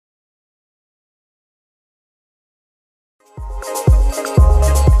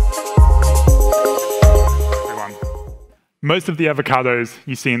Most of the avocados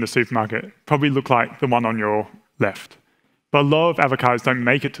you see in the supermarket probably look like the one on your left. But a lot of avocados don't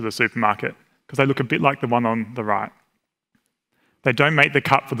make it to the supermarket because they look a bit like the one on the right. They don't make the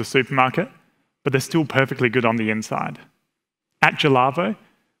cut for the supermarket, but they're still perfectly good on the inside. At Gelavo,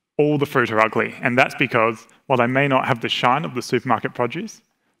 all the fruit are ugly, and that's because while they may not have the shine of the supermarket produce,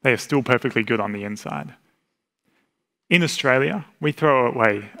 they are still perfectly good on the inside. In Australia, we throw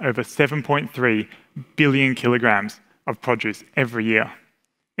away over 7.3 billion kilograms of produce every year.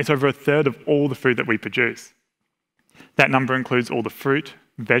 It's over a third of all the food that we produce. That number includes all the fruit,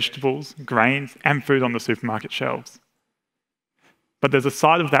 vegetables, grains, and food on the supermarket shelves. But there's a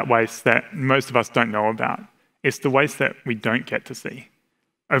side of that waste that most of us don't know about. It's the waste that we don't get to see.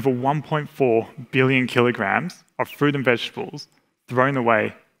 Over 1.4 billion kilograms of fruit and vegetables thrown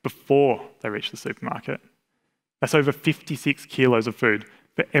away before they reach the supermarket. That's over 56 kilos of food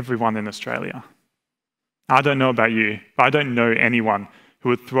for everyone in Australia. I don't know about you, but I don't know anyone who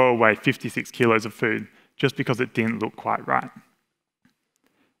would throw away 56 kilos of food just because it didn't look quite right.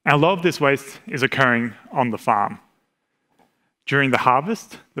 And a lot of this waste is occurring on the farm. During the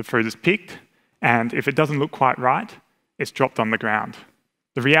harvest, the fruit is picked, and if it doesn't look quite right, it's dropped on the ground.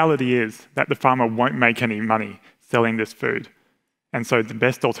 The reality is that the farmer won't make any money selling this food, and so the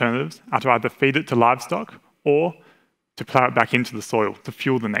best alternatives are to either feed it to livestock or to plough it back into the soil to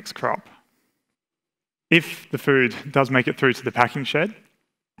fuel the next crop. If the food does make it through to the packing shed,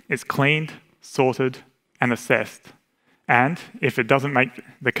 it's cleaned, sorted, and assessed. And if it doesn't make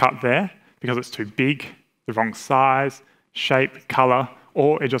the cut there because it's too big, the wrong size, shape, colour,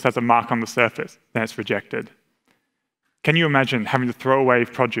 or it just has a mark on the surface, then it's rejected. Can you imagine having to throw away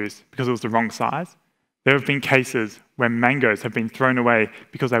produce because it was the wrong size? There have been cases where mangoes have been thrown away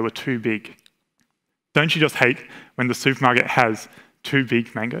because they were too big. Don't you just hate when the supermarket has too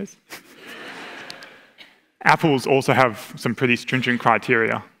big mangoes? Apples also have some pretty stringent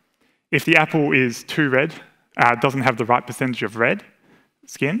criteria. If the apple is too red, doesn't have the right percentage of red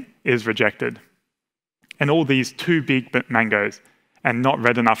skin, it is rejected. And all these too big mangoes and not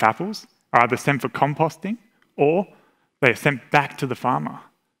red enough apples are either sent for composting or they are sent back to the farmer.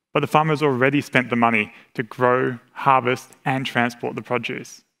 But the farmer has already spent the money to grow, harvest, and transport the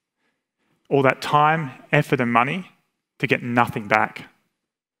produce. All that time, effort, and money to get nothing back.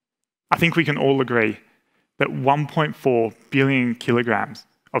 I think we can all agree that 1.4 billion kilograms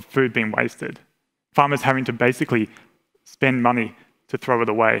of food being wasted, farmers having to basically spend money to throw it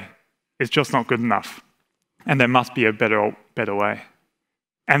away, is just not good enough. And there must be a better way.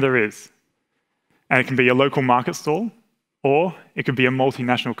 And there is. And it can be a local market stall, or it could be a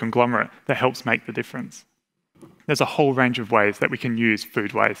multinational conglomerate that helps make the difference. There's a whole range of ways that we can use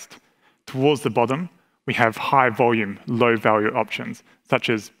food waste. Towards the bottom, we have high-volume, low-value options, such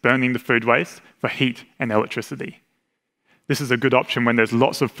as burning the food waste for heat and electricity. This is a good option when there's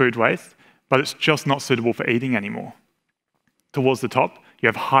lots of food waste, but it's just not suitable for eating anymore. Towards the top, you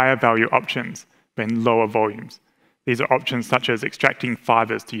have higher-value options, but in lower volumes. These are options such as extracting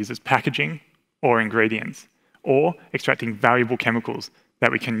fibres to use as packaging or ingredients, or extracting valuable chemicals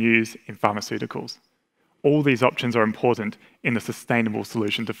that we can use in pharmaceuticals. All these options are important in a sustainable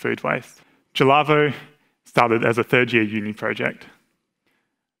solution to food waste. Gelavo started as a third-year uni project.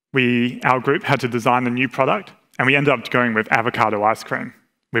 Our group had to design a new product, and we ended up going with avocado ice cream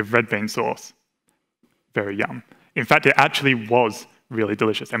with red bean sauce. Very yum. In fact, it actually was really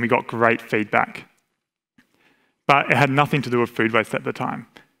delicious, and we got great feedback. But it had nothing to do with food waste at the time.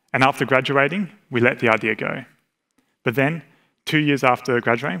 And after graduating, we let the idea go. But then, 2 years after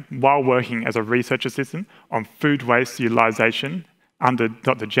graduating, while working as a research assistant on food waste utilisation under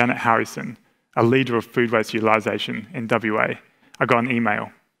Dr. Janet Harrison, a leader of food waste utilisation in WA, I got an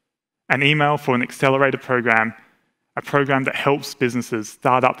email for an accelerator program, a program that helps businesses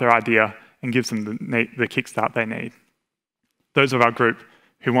start up their idea and gives them the kickstart they need. Those of our group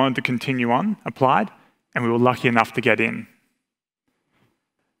who wanted to continue on applied, and we were lucky enough to get in.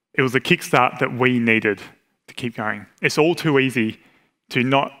 It was a kickstart that we needed to keep going. It's all too easy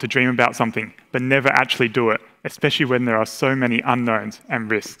to dream about something, but never actually do it, especially when there are so many unknowns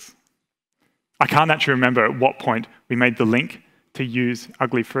and risks. I can't actually remember at what point we made the link to use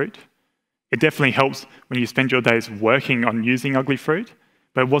ugly fruit. It definitely helps when you spend your days working on using ugly fruit,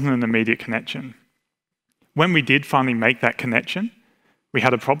 but it wasn't an immediate connection. When we did finally make that connection, we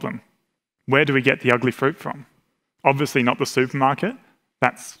had a problem. Where do we get the ugly fruit from? Obviously not the supermarket.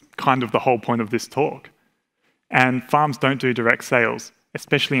 That's kind of the whole point of this talk. And farms don't do direct sales,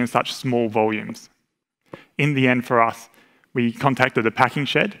 especially in such small volumes. In the end, for us, we contacted a packing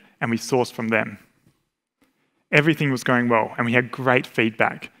shed and we sourced from them. Everything was going well, and we had great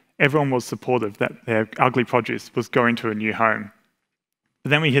feedback. Everyone was supportive that their ugly produce was going to a new home. But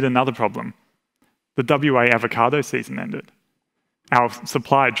then we hit another problem. The WA avocado season ended. Our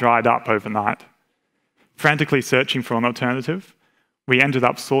supply dried up overnight. Frantically searching for an alternative, we ended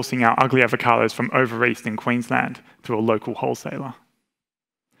up sourcing our ugly avocados from over east in Queensland through a local wholesaler.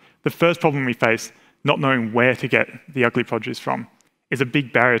 The first problem we face, not knowing where to get the ugly produce from, is a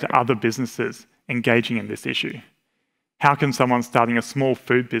big barrier to other businesses engaging in this issue. How can someone starting a small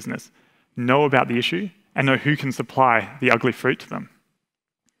food business know about the issue and know who can supply the ugly fruit to them?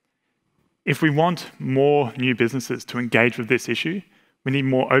 If we want more new businesses to engage with this issue, we need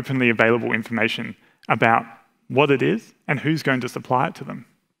more openly available information about what it is and who's going to supply it to them.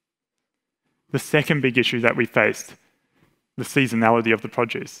 The second big issue that we faced, the seasonality of the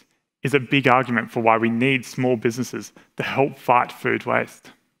produce, is a big argument for why we need small businesses to help fight food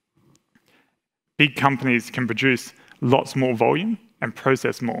waste. Big companies can produce lots more volume and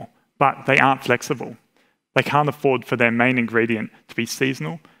process more, but they aren't flexible. They can't afford for their main ingredient to be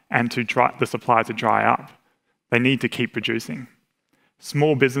seasonal and the supply to dry up. They need to keep producing.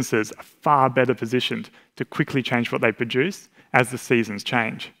 Small businesses are far better positioned to quickly change what they produce as the seasons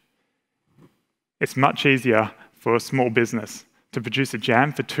change. It's much easier for a small business to produce a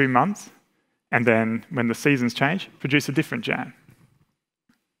jam for 2 months and then, when the seasons change, produce a different jam.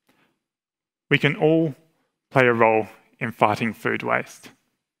 We can all play a role in fighting food waste.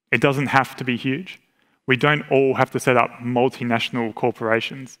 It doesn't have to be huge. We don't all have to set up multinational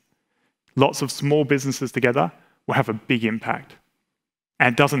corporations. Lots of small businesses together will have a big impact.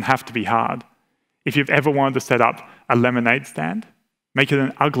 And it doesn't have to be hard. If you've ever wanted to set up a lemonade stand, make it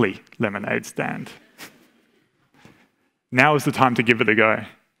an ugly lemonade stand. Now is the time to give it a go.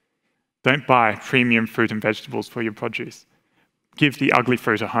 Don't buy premium fruit and vegetables for your produce. Give the ugly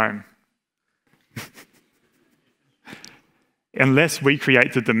fruit a home. Unless we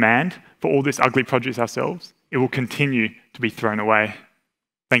create the demand for all this ugly produce ourselves, it will continue to be thrown away.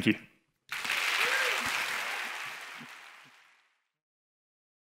 Thank you.